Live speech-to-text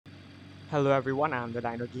Hello everyone, I'm the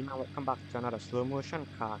Dino Gamer. Welcome back to another slow motion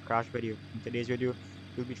car crash video. In today's video,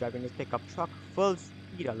 we'll be driving this pickup truck full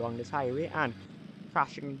speed along this highway and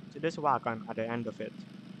crashing into this wagon at the end of it.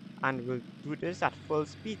 And we'll do this at full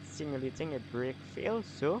speed, simulating a brake fail.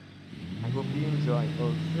 So I hope you enjoy.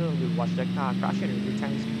 Also, we'll watch the car crash in real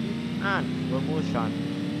time speed and slow motion,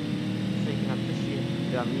 so you can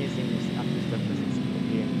appreciate the amazingness that is the physics in the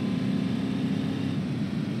game.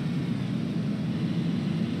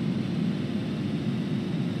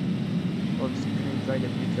 Also, you can enjoy the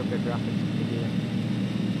beauty of the graphics in the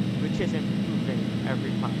game, which is improving every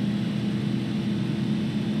part.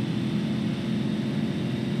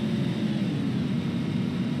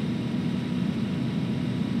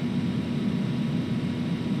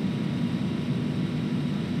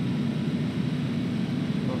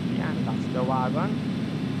 Okay, and that's the wagon.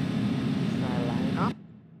 Try line up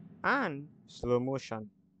and slow motion.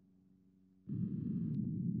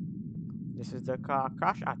 This is the car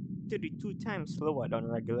crash at 32 times slower than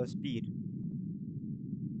regular speed.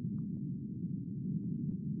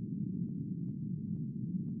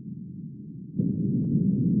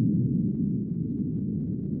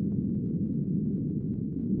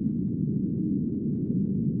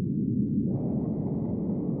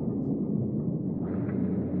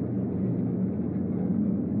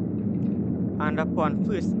 And upon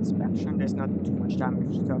first inspection, there's not too much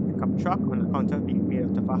damage to the pickup truck on account of being made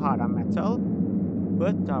out of a harder metal,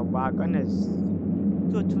 but the wagon is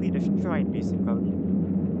totally destroyed basically.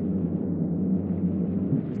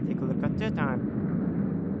 Let's take a look at it,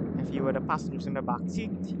 and if you were the passengers in the back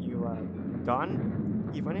seat, you are done.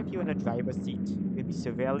 Even if you're in the driver's seat, you'll be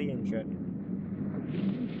severely injured.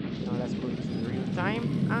 Now let's go into real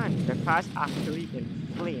time, and the car's actually in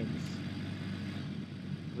flames,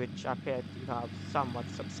 which appear to have somewhat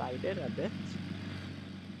subsided a bit.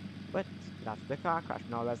 But that's the car crash.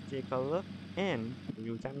 Now let's take a look in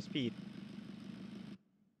real time speed.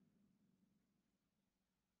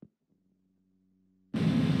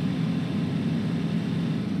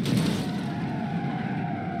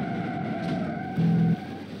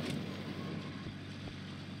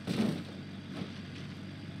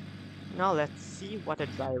 Now let's see what a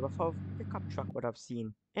driver of a pickup truck would have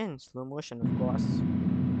seen in slow motion, of course.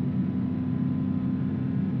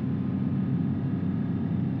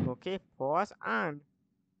 Okay, pause, and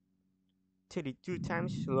 32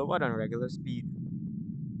 times slower than regular speed.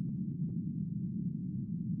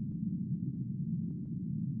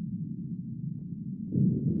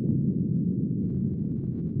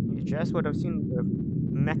 You just would have seen the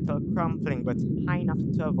metal crumpling, but high enough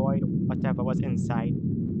to avoid whatever was inside.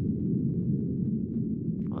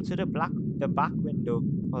 Also, the back window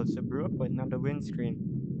also broke, but not the windscreen.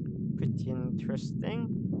 Pretty interesting.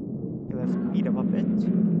 Okay, let's speed up a bit.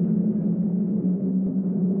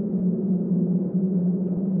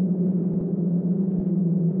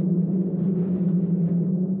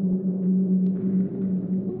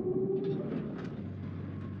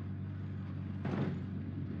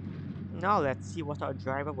 Now let's see what our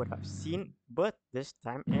driver would have seen, but this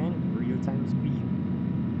time in real-time speed.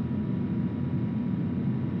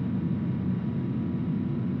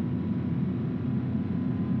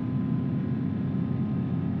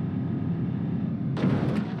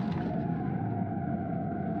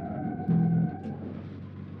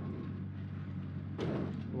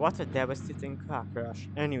 What a devastating car crash.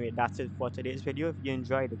 Anyway, that's it for today's video. If you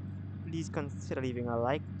enjoyed it, please consider leaving a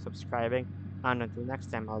like, subscribing, and until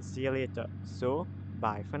next time, I'll see you later. So,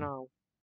 bye for now.